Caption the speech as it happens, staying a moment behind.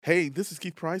Hey, this is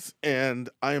Keith Price, and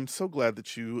I am so glad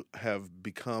that you have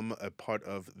become a part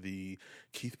of the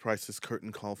Keith Price's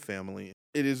Curtain Call family.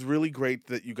 It is really great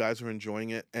that you guys are enjoying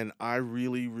it, and I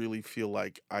really, really feel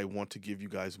like I want to give you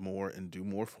guys more and do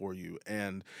more for you.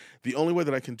 And the only way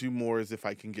that I can do more is if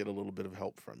I can get a little bit of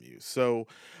help from you. So,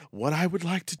 what I would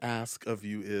like to ask of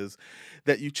you is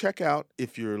that you check out,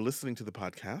 if you're listening to the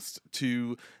podcast,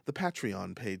 to the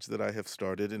Patreon page that I have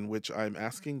started, in which I'm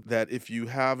asking that if you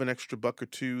have an extra buck or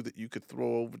two that you could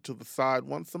throw over to the side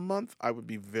once a month, I would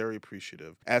be very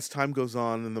appreciative. As time goes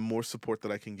on and the more support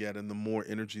that I can get and the more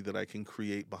energy that I can create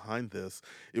behind this,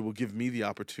 it will give me the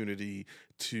opportunity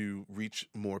to reach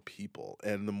more people.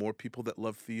 And the more people that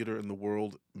love theater in the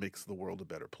world makes the world a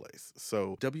better place.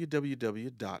 So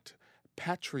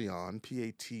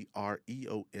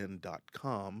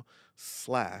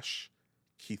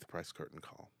patreon.com/Keith Price Curtain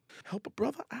Call. Help a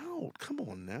brother out. Come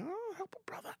on now. Help a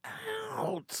brother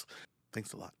out.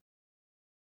 Thanks a lot.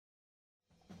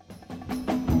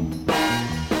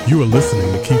 You are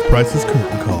listening to Keith Price's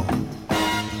Curtain Call.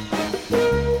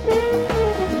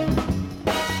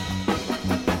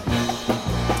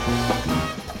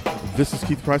 This is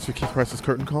Keith Price for Keith Price's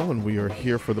Curtain Call, and we are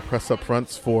here for the press up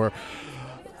fronts for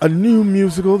a new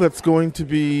musical that's going to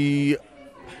be...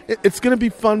 It's going to be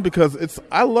fun because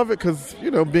I love it because,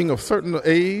 being a certain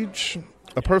age,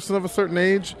 a person of a certain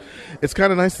age, it's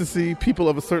kind of nice to see people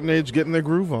of a certain age getting their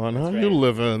groove on. How you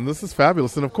living? This is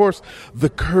fabulous. And, of course, The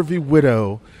Curvy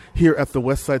Widow here at the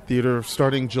West Side Theater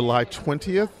starting July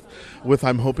 20th with,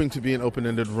 I'm hoping to be an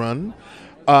open-ended run.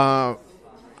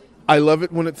 I love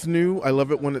it when it's new. I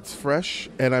love it when it's fresh.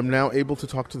 And I'm now able to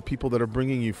talk to the people that are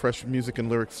bringing you fresh music and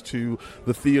lyrics to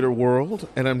the theater world.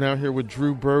 And I'm now here with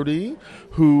Drew Brody,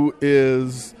 who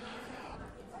is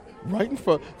writing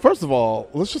for... First of all,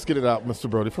 let's just get it out, Mr.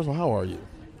 Brody. First of all, how are you?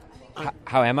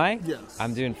 How am I? Yes.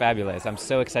 I'm doing fabulous. I'm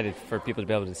so excited for people to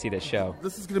be able to see this show.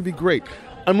 This is going to be great.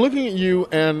 I'm looking at you,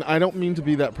 and I don't mean to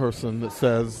be that person that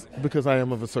says, because I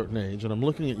am of a certain age, and I'm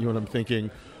looking at you and I'm thinking...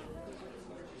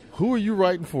 Who are you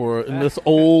writing for in this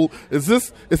old... Is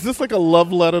this like a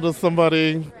love letter to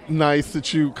somebody nice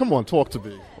that you... Come on, talk to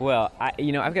me. Well,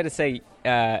 I've got to say,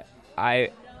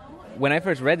 when I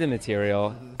first read the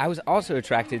material, I was also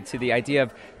attracted to the idea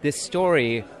of this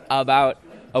story about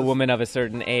a woman of a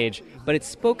certain age. But it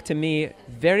spoke to me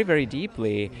very, very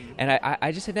deeply. And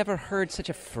I just had never heard such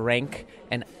a frank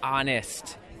and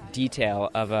honest detail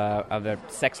of a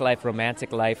sex life,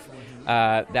 romantic life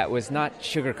that was not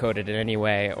sugar-coated in any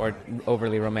way or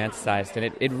overly romanticized.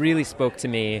 And it really spoke to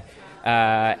me,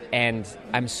 and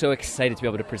I'm so excited to be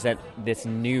able to present this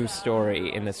new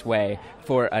story in this way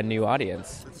for a new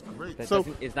audience. That's great. That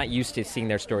is not used to seeing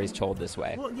their stories told this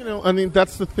way. Well,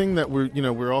 that's the thing that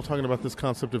we're all talking about, this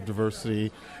concept of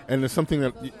diversity, and there's something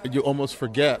that you almost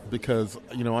forget because,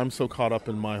 I'm so caught up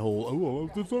in my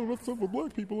whole, there's not enough stuff with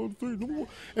black people on stage.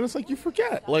 And it's like you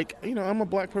forget, I'm a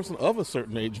black person of a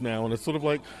certain age now, and it's sort of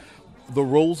like the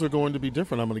roles are going to be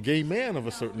different. I'm a gay man of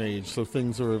a certain age, so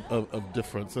things are of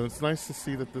difference, and it's nice to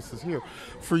see that this is here.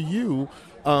 For you,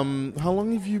 how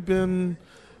long have you been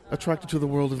attracted to the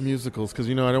world of musicals? Because,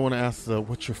 I don't want to ask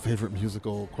what's your favorite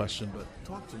musical question, but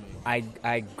talk to me.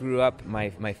 I grew up,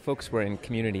 my folks were in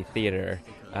community theater,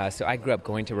 so I grew up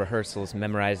going to rehearsals,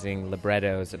 memorizing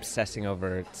librettos, obsessing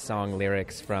over song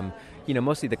lyrics from,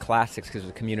 mostly the classics because of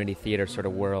the community theater sort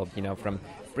of world, from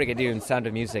Brigadoon, Sound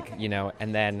of Music,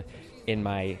 and then in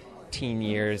my teen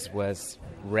years was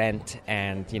Rent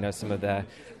and, some of the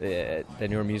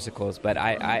newer musicals. But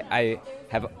I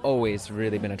have always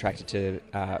really been attracted to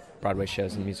Broadway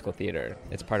shows and musical theater.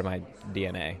 It's part of my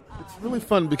DNA. It's really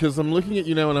fun because I'm looking at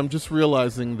you now and I'm just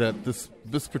realizing that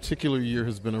this particular year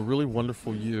has been a really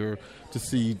wonderful year to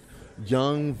see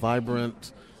young,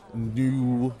 vibrant,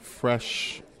 new,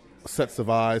 fresh sets of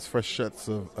eyes, fresh sets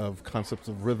of concepts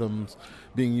of rhythms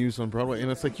being used on Broadway. And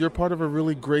it's like you're part of a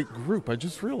really great group. I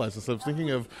just realized this. I was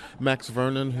thinking of Max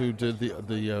Vernon, who did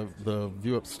the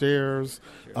View Upstairs,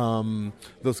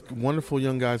 those wonderful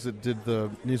young guys that did the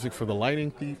music for the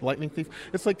Lightning Thief.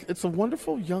 It's like it's a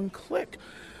wonderful young clique.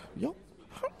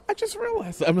 I just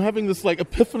realized I'm having this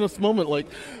epiphanous moment.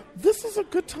 This is a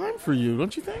good time for you,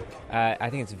 don't you think? I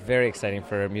think it's very exciting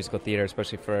for musical theater,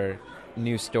 especially for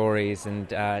new stories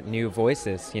and new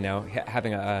voices.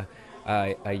 Having a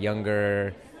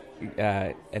younger,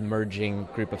 emerging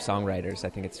group of songwriters. I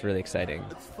think it's really exciting.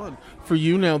 It's fun for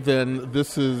you now. Then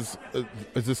is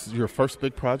this your first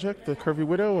big project, The Curvy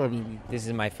Widow? This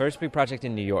is my first big project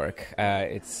in New York.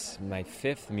 It's my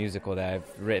fifth musical that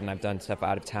I've written. I've done stuff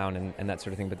out of town and that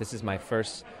sort of thing, but this is my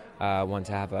first one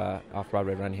to have a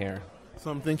off-Broadway run here.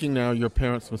 So I'm thinking now your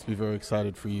parents must be very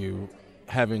excited for you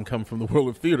having come from the world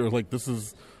of theater, like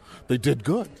they did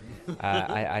good.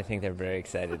 I think they're very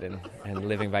excited and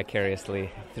living vicariously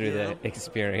through the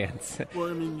experience. Well,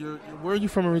 I mean, where are you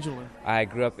from originally? I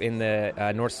grew up in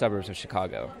the north suburbs of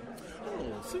Chicago.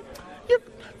 Oh, see,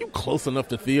 you're close enough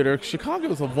to theater. Chicago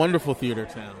is a wonderful theater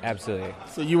town. Absolutely.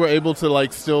 So you were able to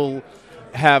like still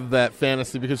have that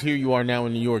fantasy, because here you are now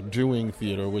in New York doing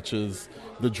theater, which is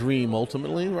the dream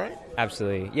ultimately, right?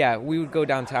 Absolutely. Yeah, we would go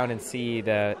downtown and see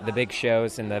the big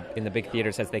shows in the big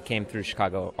theaters as they came through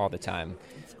Chicago all the time.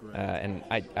 And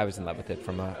I was in love with it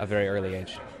from a very early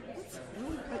age.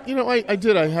 You know, I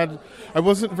did. I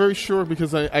wasn't very sure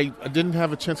because I didn't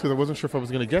have a chance because I wasn't sure if I was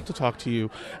going to get to talk to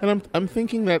you. And I'm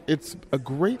thinking that it's a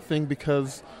great thing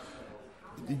because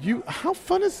how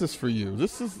fun is this for you?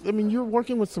 You're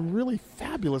working with some really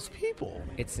fabulous people.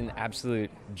 It's an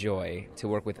absolute joy to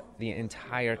work with the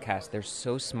entire cast. They're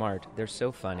so smart. They're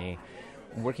so funny.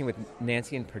 Working with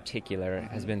Nancy in particular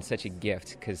has been such a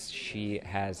gift because she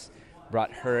has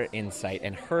brought her insight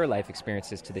and her life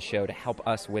experiences to the show to help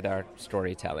us with our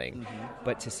storytelling. Mm-hmm.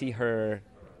 But to see her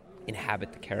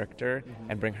inhabit the character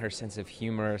and bring her sense of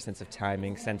humor, sense of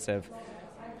timing, sense of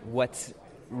what's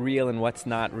real and what's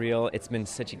not real, it's been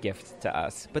such a gift to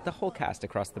us. But the whole cast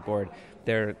across the board,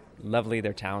 they're lovely,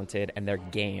 they're talented, and they're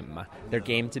game. They're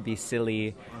game to be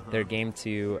silly. They're game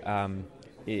to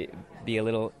be a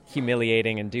little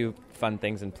humiliating and do fun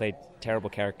things and play terrible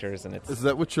characters. And Is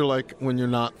that what you're like when you're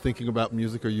not thinking about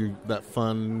music? Are you that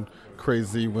fun,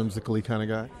 crazy, whimsically kind of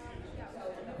guy?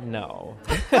 No.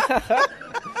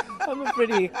 I'm a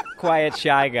pretty quiet,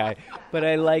 shy guy. But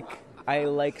I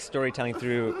like storytelling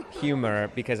through humor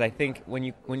because I think when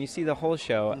you see the whole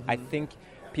show, I think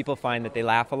people find that they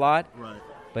laugh a lot. Right.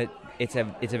 But it's a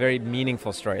very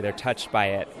meaningful story. They're touched by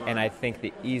it. Right. And I think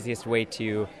the easiest way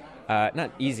to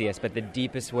not easiest, but the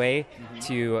deepest way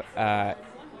to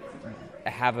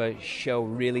have a show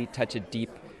really touch a deep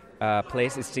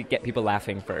place is to get people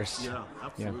laughing first. Yeah,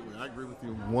 absolutely. Yeah. I agree with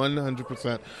you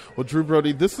 100%. Well, Drew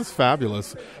Brody, this is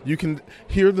fabulous. You can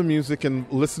hear the music and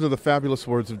listen to the fabulous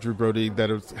words of Drew Brody that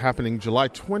is happening July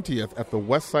 20th at the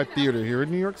West Side Theater here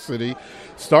in New York City,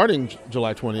 starting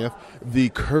July 20th, The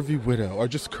Curvy Widow, or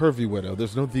just Curvy Widow.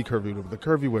 There's no The Curvy Widow, but The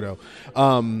Curvy Widow.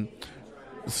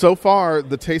 So far,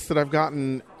 the taste that I've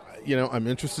gotten, I'm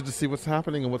interested to see what's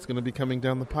happening and what's going to be coming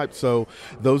down the pipe. So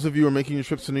those of you who are making your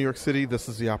trips to New York City, this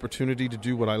is the opportunity to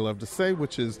do what I love to say,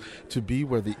 which is to be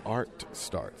where the art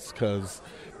starts. Because,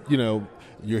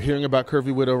 you're hearing about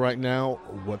Curvy Widow right now.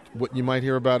 What you might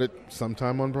hear about it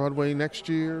sometime on Broadway next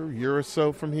year or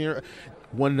so from here.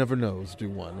 One never knows,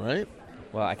 do one, right?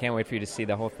 Well, I can't wait for you to see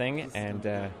the whole thing.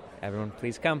 And everyone,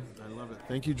 please come. I love it.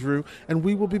 Thank you, Drew. And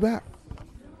we will be back.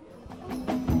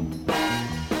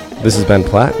 This is Ben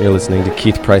Platt, and you're listening to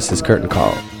Keith Price's Curtain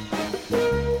Call.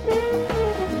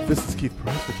 This is Keith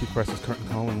Price for Keith Price's Curtain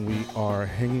Call, and we are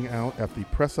hanging out at the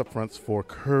press up fronts for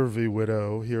Curvy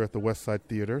Widow here at the West Side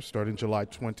Theater starting July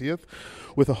 20th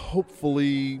with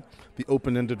hopefully the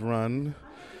open-ended run.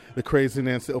 The crazy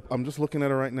Nancy, I'm just looking at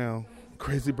her right now.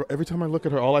 Crazy, bro. Every time I look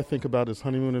at her, all I think about is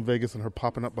Honeymoon in Vegas and her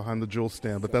popping up behind the jewel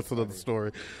stand, but that's another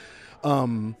story.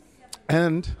 And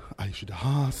Aisha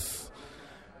DeHaas.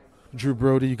 Drew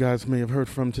Brody, you guys may have heard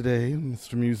from today,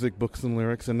 Mr. Music, Books, and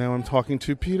Lyrics. And now I'm talking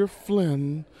to Peter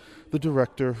Flynn, the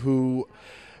director, who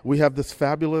we have this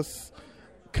fabulous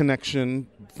connection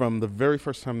from the very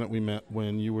first time that we met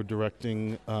when you were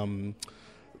directing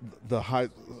the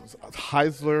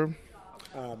Heisler.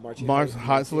 Marci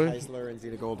Heisler and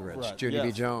Zena Goldrich. Right. Judy Yes.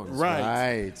 B. Jones.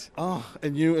 Right. Oh,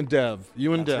 and you and Dev.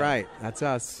 That's right. That's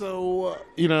us. So,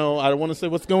 I don't want to say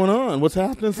what's going on. What's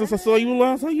happening since I saw you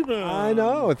last? How you been? I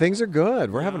know. Things are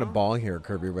good. We're having a ball here at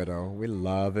Curvy Widow. We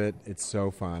love it. It's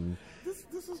so fun.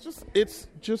 This is it's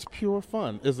just pure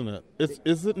fun, isn't it?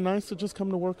 Is it nice to just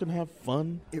come to work and have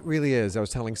fun? It really is. I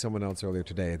was telling someone else earlier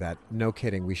today that, no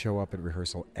kidding, we show up at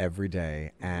rehearsal every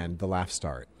day and the laughs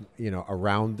start.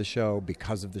 Around the show,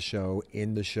 because of the show,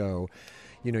 in the show.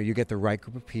 You get the right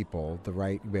group of people,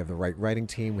 we have the right writing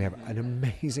team, we have an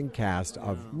amazing cast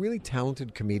of really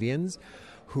talented comedians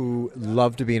who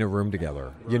love to be in a room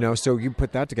together, so you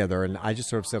put that together, and I just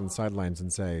sort of sit on the sidelines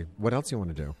and say, what else do you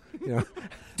want to do?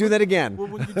 Do that again. Well,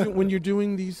 when you're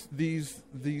doing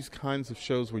these kinds of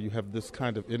shows where you have this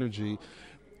kind of energy,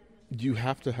 you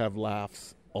have to have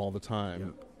laughs all the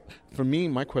time. Yeah. For me,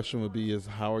 my question would be is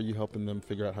how are you helping them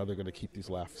figure out how they're going to keep these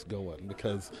laughs going?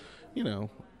 Because,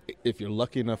 if you're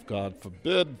lucky enough, God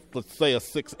forbid, let's say a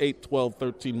 6, 8, 12,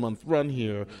 13-month run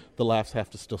here, the laughs have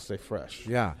to still stay fresh.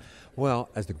 Yeah. Well,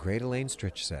 as the great Elaine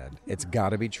Stritch said, it's got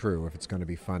to be true if it's going to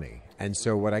be funny. And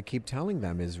so what I keep telling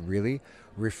them is really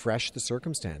refresh the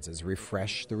circumstances,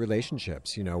 refresh the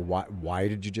relationships. You know, why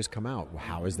did you just come out?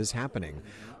 How is this happening?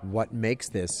 What makes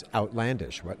this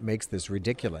outlandish? What makes this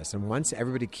ridiculous? And once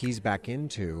everybody keys back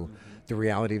into the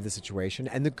reality of the situation,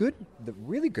 and the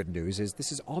really good news is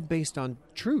this is all based on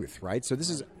truth, right? So this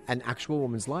is an actual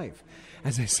woman's life.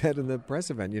 As I said in the press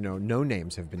event, you know, no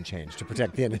names have been changed to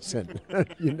protect the innocent,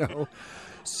 you know.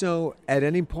 So at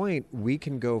any point, we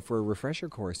can go for a refresher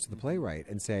course to the playwright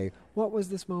and say, what was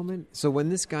this moment? So when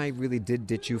this guy really did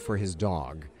ditch you for his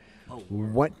dog,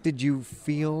 what did you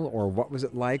feel, or what was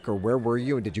it like, or where were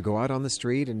you, and did you go out on the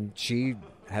street? And she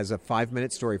has a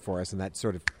 5-minute story for us, and that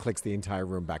sort of clicks the entire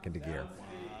room back into gear.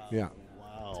 Yeah.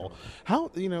 Wow.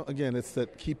 How, you know, again, it's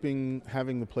that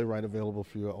having the playwright available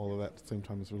for you all of that at the same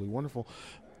time is really wonderful.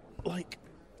 Like,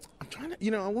 I'm trying to,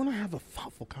 you know, I want to have a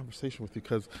thoughtful conversation with you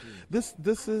because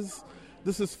this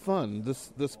is fun.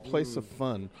 This place of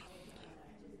fun.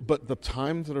 But the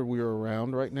times that we're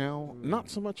around right now, not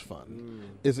so much fun.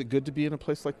 Is it good to be in a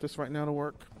place like this right now to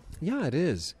work? Yeah, it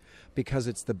is, because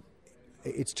it's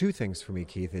two things for me,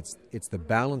 Keith. It's the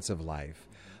balance of life,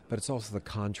 but it's also the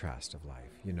contrast of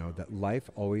life. You know, that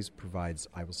life always provides,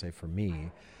 I will say for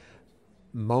me,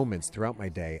 moments throughout my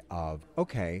day of,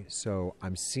 okay, so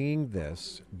I'm seeing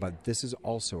this, but this is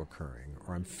also occurring,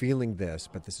 or I'm feeling this,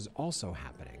 but this is also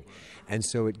happening. And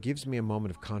so it gives me a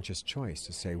moment of conscious choice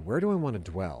to say, where do I want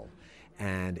to dwell?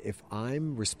 And if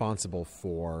I'm responsible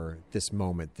for this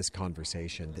moment, this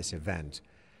conversation, this event,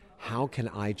 how can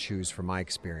I choose from my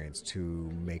experience to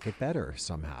make it better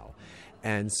somehow?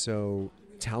 And so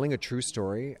telling a true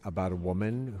story about a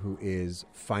woman who is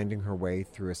finding her way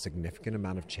through a significant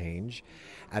amount of change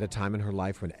at a time in her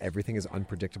life when everything is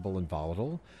unpredictable and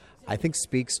volatile, I think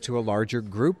speaks to a larger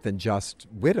group than just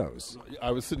widows. I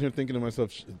was sitting here thinking to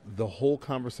myself, the whole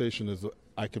conversation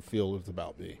I could feel is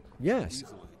about me. Yes,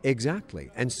 exactly.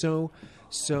 And so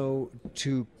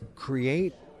to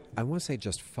create, I won't say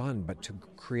just fun, but to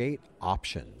create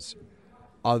options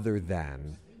other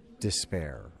than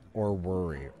despair or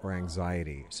worry or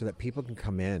anxiety, so that people can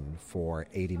come in for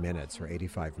 80 minutes or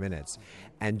 85 minutes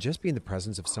and just be in the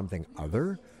presence of something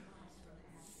other,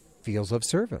 feels of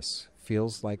service,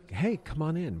 feels like, hey, come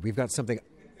on in. We've got something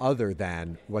other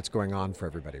than what's going on for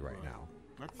everybody right now.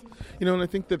 You know, and I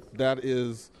think that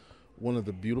is one of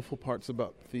the beautiful parts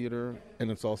about theater, and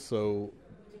it's also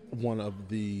one of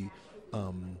the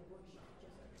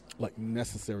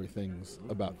necessary things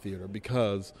about theater,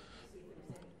 because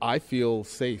I feel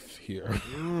safe here.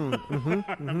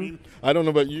 I mean, I don't know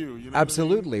about you. You know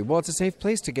Absolutely. Well, it's a safe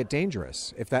place to get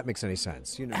dangerous, if that makes any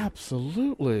sense. You know.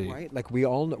 Absolutely. Right? Like we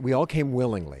all came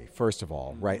willingly, first of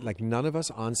all, right? Like none of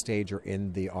us on stage or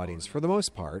in the audience, for the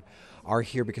most part, are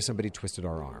here because somebody twisted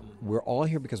our arm. We're all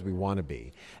here because we want to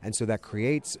be. And so that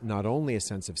creates not only a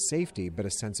sense of safety, but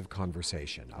a sense of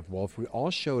conversation of, well, if we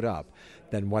all showed up,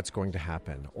 then what's going to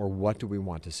happen? Or what do we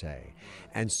want to say?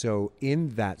 And so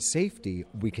in that safety,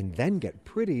 we can then get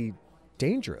pretty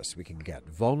dangerous. We can get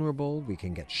vulnerable. We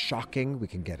can get shocking. We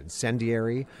can get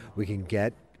incendiary. We can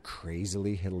get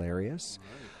crazily hilarious.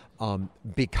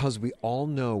 Because we all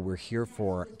know we're here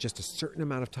for just a certain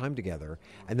amount of time together,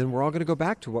 and then we're all going to go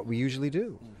back to what we usually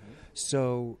do.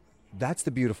 So that's the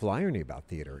beautiful irony about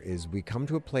theater, is we come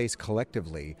to a place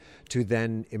collectively to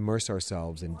then immerse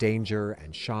ourselves in danger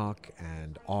and shock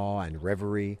and awe and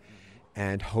reverie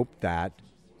and hope that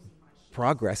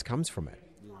progress comes from it.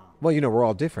 Well, you know, we're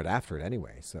all different after it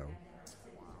anyway, so...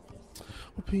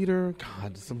 Well, Peter,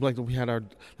 God, it's like that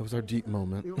was our deep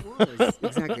moment. It was,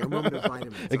 exactly, a moment of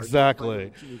vitamins.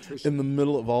 Exactly. In the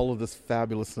middle of all of this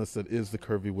fabulousness that is The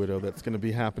Curvy Widow, that's going to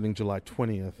be happening July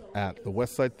 20th at the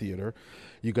West Side Theater.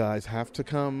 You guys have to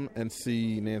come and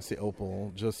see Nancy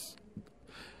Opel. Just,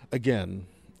 again,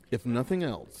 if nothing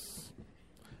else,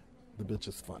 the bitch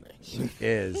is funny. She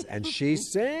is, and she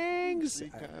sings.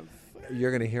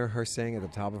 You're going to hear her sing at the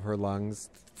top of her lungs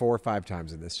 4 or 5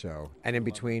 times in this show. And in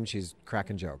between, she's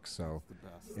cracking jokes. So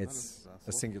it's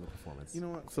a singular performance. You know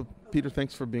what? So, Peter,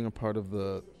 thanks for being a part of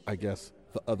the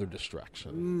other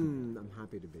distraction. I'm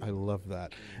happy to be. I love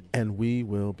that. And we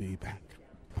will be back.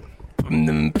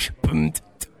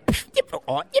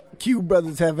 Q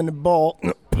Brothers having the ball.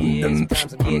 Yeah,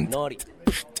 sometimes I get naughty.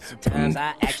 Sometimes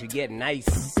I actually get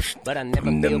nice. But I never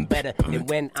feel better than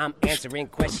when I'm answering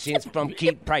questions from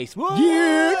Keith Price. Woo!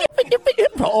 Yeah,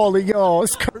 for all of y'all,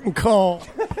 it's curtain call.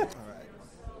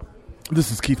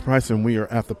 This is Keith Price, and we are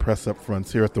at the press up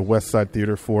fronts here at the West Side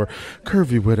Theater for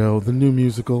Curvy Widow, the new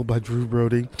musical by Drew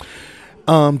Brody,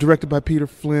 directed by Peter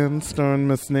Flynn, starring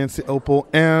Miss Nancy Opel,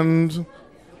 and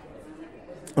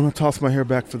I'm going to toss my hair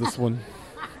back for this one.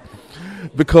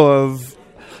 Because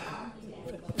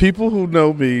people who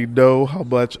know me know how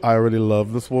much I already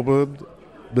love this woman.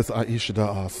 Miss Aisha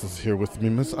Da'as is here with me.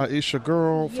 Miss Aisha,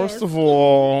 girl, first of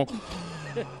all,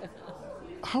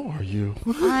 how are you?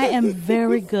 I am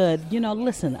very good. You know,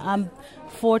 listen, I'm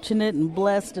fortunate and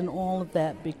blessed and all of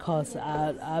that because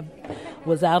I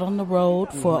was out on the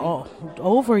road for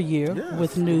over a year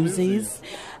with Newsies.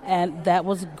 And that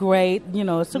was great. You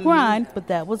know, it's a grind, but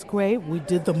that was great. We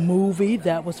did the movie.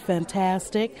 That was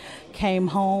fantastic. Came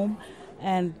home,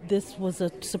 and this was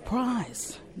a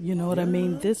surprise. You know what I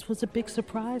mean? This was a big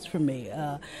surprise for me.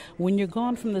 When you're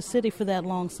gone from the city for that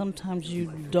long, sometimes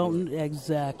you don't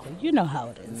exactly. You know how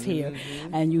it is here.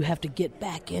 And you have to get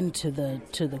back into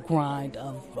the grind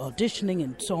of auditioning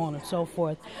and so on and so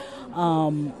forth.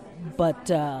 But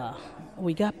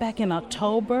we got back in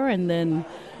October, and then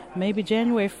maybe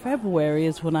January, February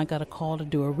is when I got a call to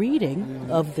do a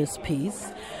reading of this piece.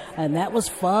 And that was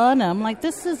fun. I'm like,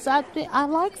 I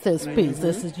like this piece.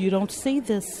 This is, you don't see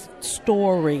this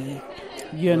story,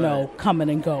 you know, coming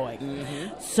and going.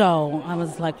 So I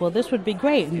was like, well, this would be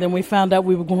great. And then we found out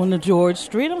we were going to George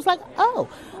Street. I was like, oh,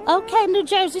 okay, New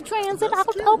Jersey Transit.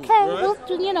 Okay, well,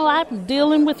 you know, I'm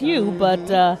dealing with you, but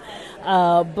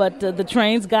the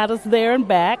trains got us there and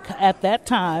back at that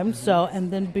time. So,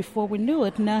 and then before we knew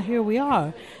it, now here we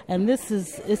are. And it's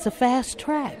a fast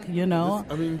track, you know.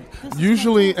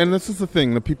 Usually, and this is the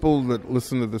thing, the people that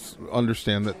listen to this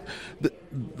understand that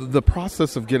the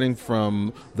process of getting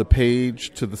from the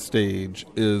page to the stage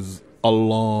is a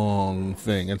long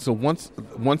thing. And so once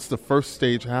the first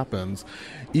stage happens,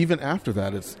 even after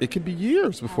that, it could be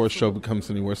years before a show becomes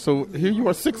anywhere. So here you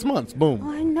are, 6 months, boom.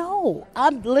 I know.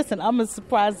 I'm as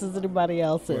surprised as anybody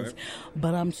else is. Right.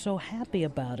 But I'm so happy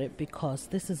about it because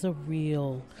this is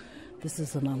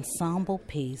an ensemble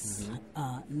piece.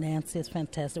 Nancy is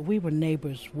fantastic. We were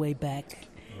neighbors way back.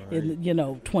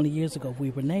 Right. 20 years ago,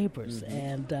 we were neighbors.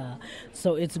 And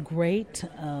so it's great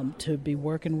to be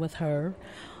working with her.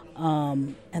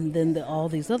 And then all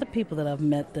these other people that I've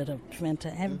met that are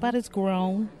fantastic. Everybody's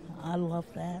grown. I love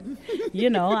that. You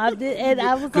know, I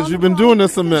was because you've been doing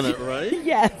this a minute, right?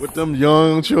 Yes. With them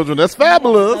young children, that's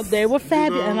fabulous. They were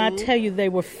fabulous, and I tell you, they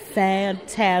were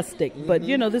fantastic. But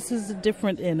you know, this is a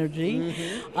different energy.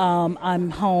 I'm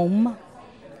home,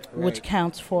 which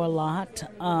counts for a lot.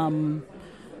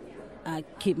 I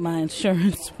keep my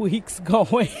insurance weeks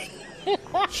going.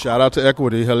 Shout out to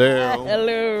Equity. Hello.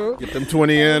 Hello. Get them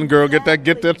 20 in, girl. Get that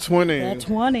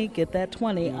 20. Get that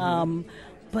 20.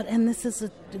 And this is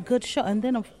a good show. And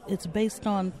then it's based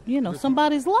on,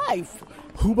 somebody's life.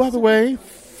 Who, by the way,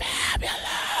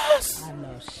 fabulous. I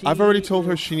know. I've already told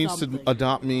her she needs to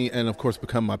adopt me and, of course,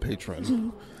 become my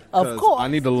patron. Of course. I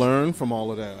need to learn from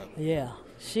all of that. Yeah.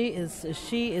 She is.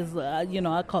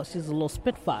 I call she's a little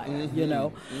spitfire,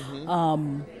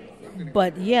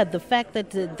 But yeah, the fact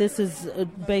that this is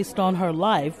based on her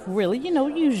life, really,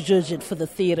 you judge it for the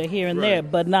theater here and there,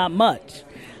 but not much.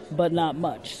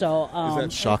 So is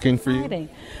that shocking for you?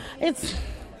 It's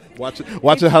watch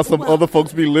it how some other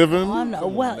folks be living.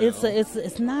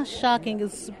 It's not shocking.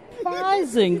 It's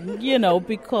surprising,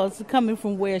 because coming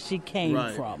from where she came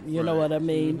from, you know what I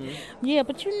mean? Yeah,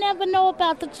 but you never know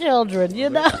about the children,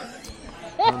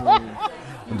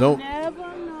 Don't. Never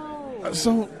know.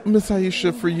 So, Miss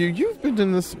Aisha, for you, you've been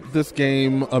in this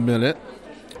game a minute,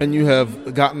 and you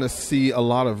have gotten to see a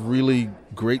lot of really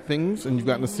great things, and you've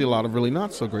gotten to see a lot of really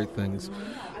not so great things.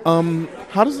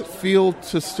 How does it feel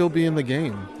to still be in the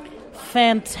game?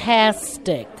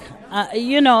 Fantastic.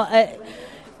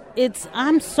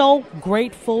 I'm so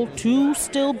grateful to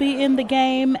still be in the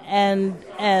game and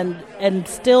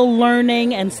still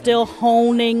learning and still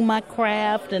honing my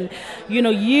craft. And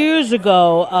years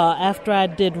ago, after I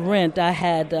did Rent, I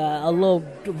had a little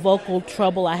vocal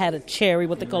trouble. I had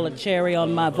what they call a cherry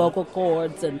on my vocal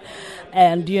cords, and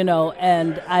I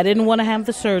didn't want to have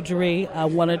the surgery. I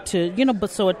wanted to, but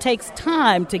so it takes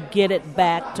time to get it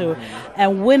back to,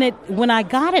 and when I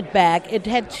got it back, it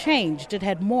had changed. It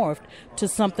had morphed to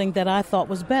something that I thought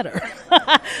was better.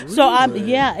 So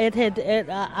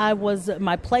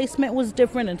my placement was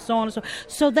different and so on and so.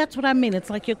 So that's what I mean. It's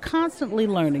like you're constantly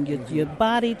learning. Your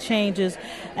body changes,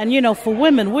 and for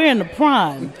women, we're in the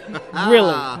prime,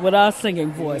 really, with our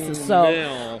singing voices. So,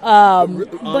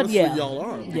 honestly, y'all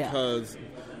are because.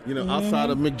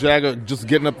 Outside of Mick Jagger just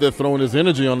getting up there throwing his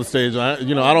energy on the stage, I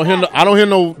don't hear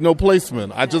no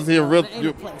placement. I just hear real.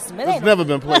 There's never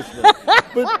been placement.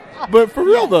 but for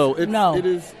real though, it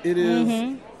is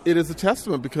it is a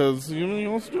testament because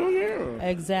you're still here.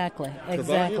 Exactly. 'Cause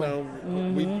Exactly.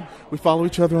 we follow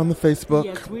each other on the Facebook.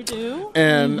 Yes, we do.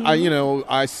 And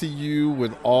I see you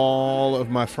with all of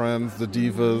my friends, the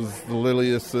Divas, the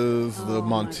Liliuses, the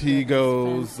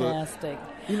Montegos. Fantastic.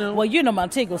 Well,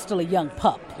 Montego's still a young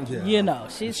pup. Yeah.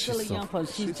 She's still a so- young pup.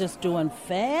 She's just doing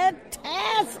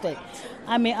fantastic.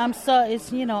 I mean, I'm so,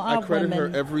 it's, our I credit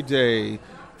women. her every day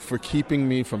for keeping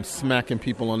me from smacking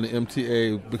people on the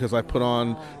MTA because I put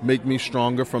on Make Me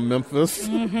Stronger from Memphis. It's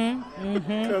I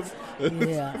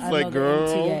like, know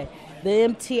girl. The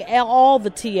MTA, all the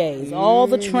TAs, all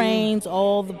the trains,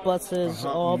 all the buses,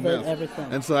 all the Yes.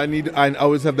 everything. And so I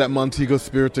always have that Montego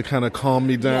spirit to kind of calm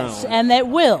me down. Yes, and that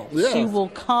will. Yes. She will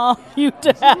calm you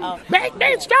down. Make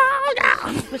me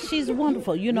stronger. But she's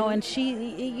wonderful, and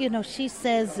she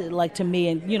says, like, to me,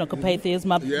 and, Carpathia is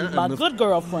my and good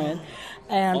girlfriend.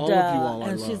 And, all of you all I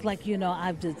and she's love. like,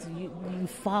 I've just, you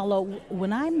follow,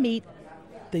 when I meet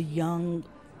the young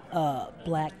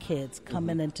black kids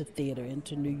coming into theater,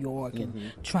 into New York,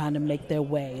 and trying to make their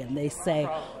way, and they say,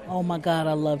 "Oh my God,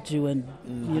 I loved you," and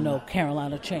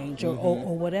Carolina Change,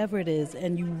 or whatever it is,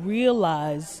 and you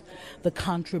realize the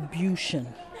contribution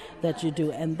that you do,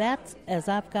 and that's, as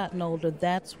I've gotten older,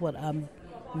 that's what I'm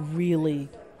really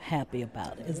happy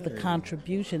about, is the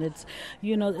contribution. It's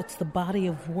it's the body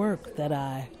of work that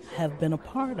I have been a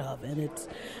part of, and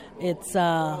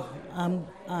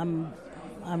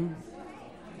I'm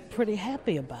pretty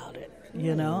happy about it.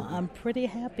 I'm pretty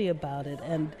happy about it,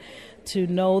 and to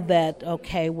know that,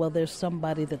 okay, well, there's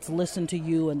somebody that's listened to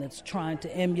you and that's trying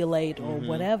to emulate or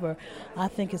whatever, I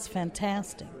think it's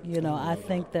fantastic. I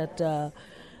think that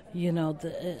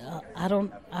I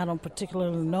don't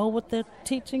particularly know what they're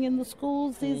teaching in the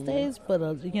schools these days, but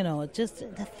just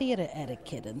the theater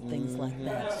etiquette and things like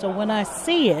that. So when I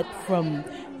see it from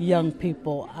young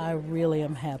people, I really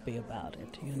am happy about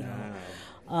it.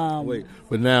 Wait,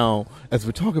 but now, as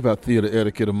we talk about theater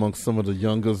etiquette amongst some of the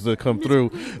youngers that come through,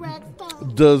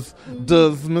 does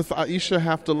Miss Aisha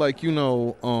have to,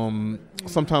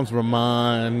 sometimes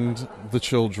remind the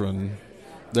children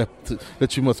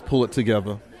that you must pull it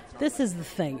together? This is the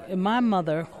thing. My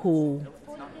mother, who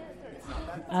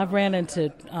I ran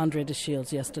into Andre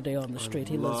DeShields yesterday on the street.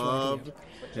 He lives right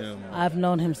here. I've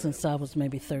known him since I was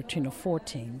maybe 13 or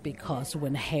 14, because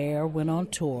when Hair went on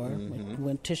tour, we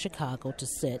went to Chicago to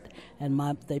sit, and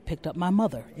they picked up my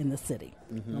mother in the city.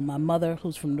 And my mother,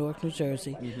 who's from Newark, New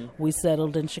Jersey, we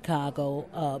settled in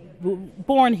Chicago,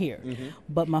 born here.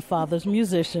 But my father's a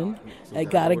musician. I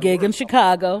got a gig in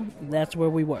Chicago. That's where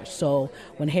we were. So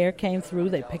when Hair came through,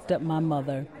 they picked up my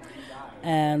mother.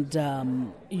 And,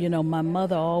 my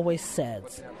mother always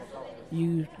says,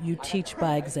 you teach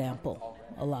by example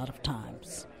a lot of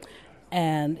times.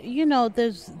 And,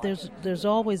 there's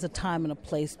always a time and a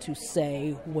place to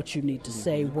say what you need to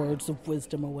say, words of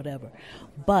wisdom or whatever.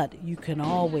 But you can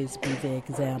always be the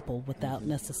example without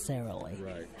necessarily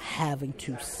having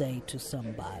to say to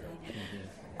somebody.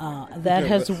 That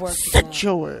has worked. Sit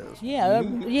your ass.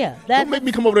 Yeah. Don't make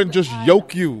me come over there and just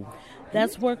yoke you.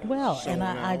 That's worked well. And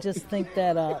I just think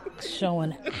that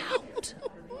showing out.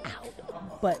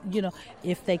 But,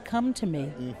 if they come to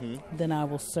me, then I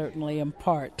will certainly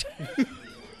impart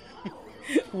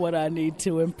what I need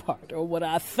to impart, or what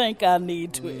I think I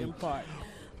need to impart.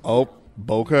 Oh,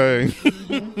 okay.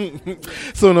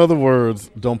 So in other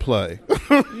words, don't play.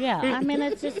 Yeah, I mean,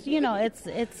 it's just,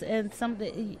 it's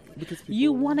something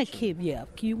you want to keep. Yeah,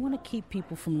 you want to keep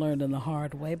people from learning the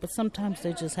hard way, but sometimes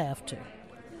they just have to.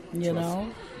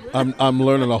 I'm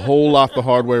learning a whole lot the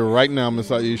hard way right now, Miss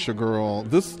Aisha, girl.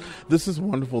 This is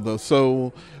wonderful, though.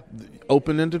 So,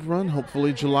 open-ended run,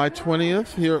 hopefully July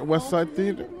 20th here at Westside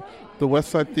Theater. The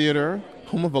Westside Theater,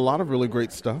 home of a lot of really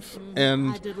great stuff.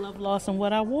 And I did Love, Lost, and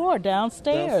What I Wore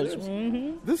downstairs.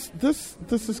 This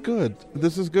is good.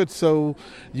 This is good. So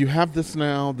you have this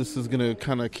now. This is going to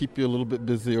kind of keep you a little bit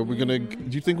busy. Are we going to?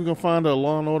 Do you think we're going to find a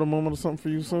Law and Order moment or something for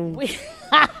you soon?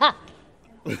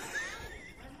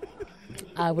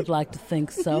 I would like to think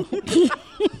so.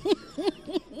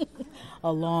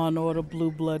 A Law and Order, Blue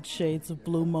Blood, Shades of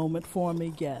Blue moment for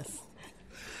me, yes.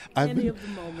 Any of the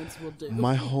moments will do.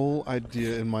 My whole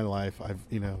idea in my life,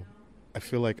 I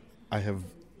feel like I have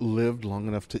lived long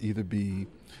enough to either be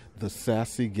the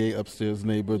sassy gay upstairs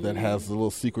neighbor that has the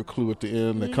little secret clue at the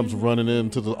end that comes running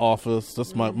into the office.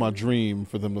 That's my dream,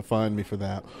 for them to find me for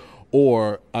that.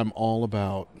 Or I'm all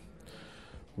about,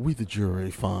 we the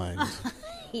jury find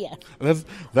Yes.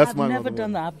 That's I've my never mother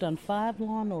done would. that. I've done 5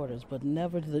 Law and Orders, but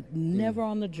never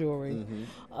on the jury.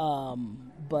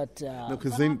 But No,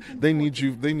 because they need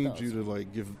you. They need you to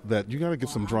like give that. You got to get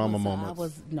some drama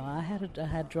moments. I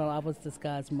had drama. I was this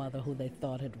guy's mother who they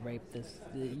thought had raped this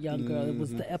young girl. It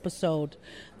was the episode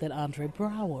that Andre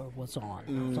Brower was on.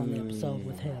 I was on the episode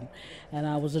with him, and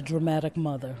I was a dramatic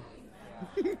mother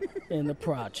in the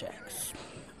projects.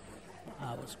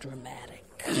 I was dramatic.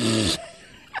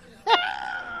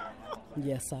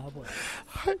 Yes, I was.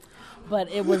 But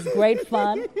it was great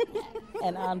fun,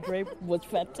 and Andre was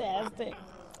fantastic.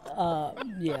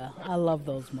 Yeah, I love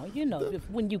those moments. You know,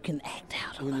 when you can act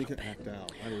out. When you can act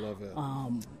out, I love it.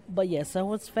 But yes,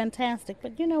 so it's fantastic.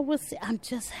 But you know, we'll see. I'm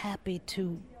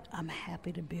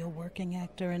happy to be a working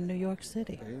actor in New York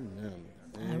City. Amen.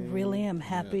 I really am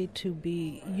happy to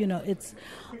be. You know, it's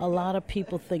a lot of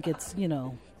people think it's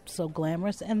so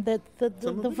glamorous, and that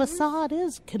the facade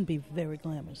can be very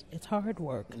glamorous. It's hard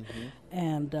work,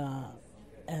 and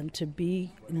to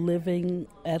be living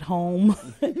at home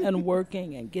and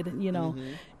working and getting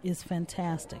is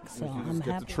fantastic. So I'm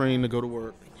Get happy. the train to go to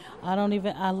work. I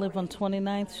live on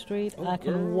 29th Street. I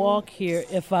can walk here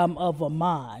if I'm of a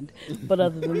mind. But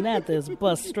other than that, there's a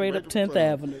bus straight up 10th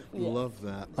Avenue. Yeah. Love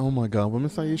that. Oh my God. Well,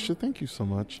 Miss Aisha, thank you so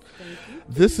much.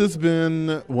 This has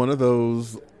been one of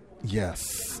those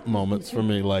yes moments for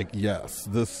me. Like, yes,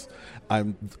 this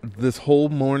whole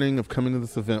morning of coming to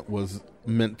this event was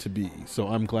meant to be. So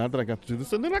I'm glad that I got to do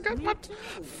this. And then I got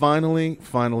finally,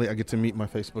 I get to meet my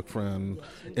Facebook friend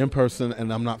in person,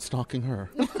 and I'm not stalking her.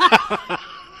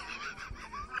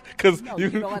 Because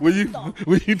when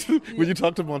you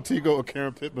talk to Montego or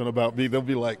Karen Pittman about me, they'll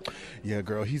be like, "Yeah,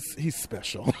 girl, he's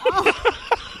special.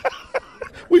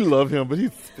 We love him, but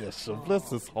he's special. Bless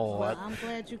his heart." Well, I'm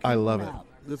glad you came I love out.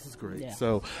 it. This is great. Yeah.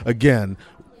 So again,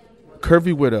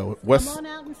 Curvy Widow, Come on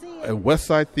out and see it. at West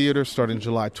Side Theater starting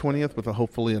July 20th with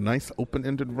hopefully a nice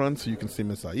open-ended run, so you can see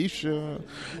Miss Aisha,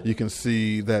 you can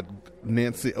see that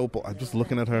Nancy Opal. I'm just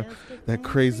looking at her, that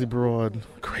crazy broad.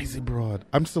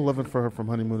 I'm still loving for her from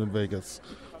Honeymoon in Vegas.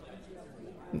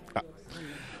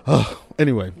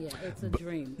 Anyway, Yeah, it's a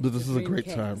dream. but this It's is a dream great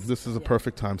cast. time. This is a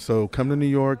perfect time. So come to New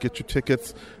York, get your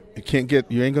tickets. You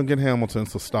ain't gonna get Hamilton,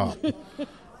 so stop.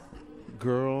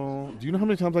 Girl, do you know how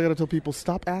many times I gotta tell people,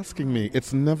 stop asking me?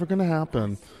 It's never gonna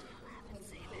happen.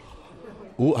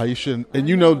 Ooh, Aisha, and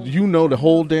you know the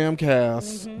whole damn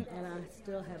cast. And I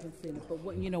still haven't seen it. But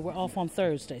we're off on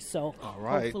Thursday, so All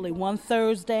right. hopefully one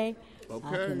Thursday I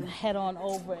Okay. can head on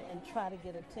over and try to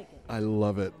get a ticket. I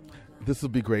love it. This will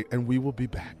be great, and we will be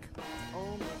back.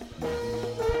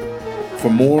 For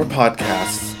more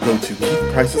podcasts, go to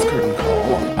Keith Price's Curtain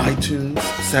Call on iTunes,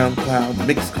 SoundCloud,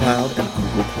 Mixcloud, and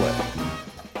Google Play.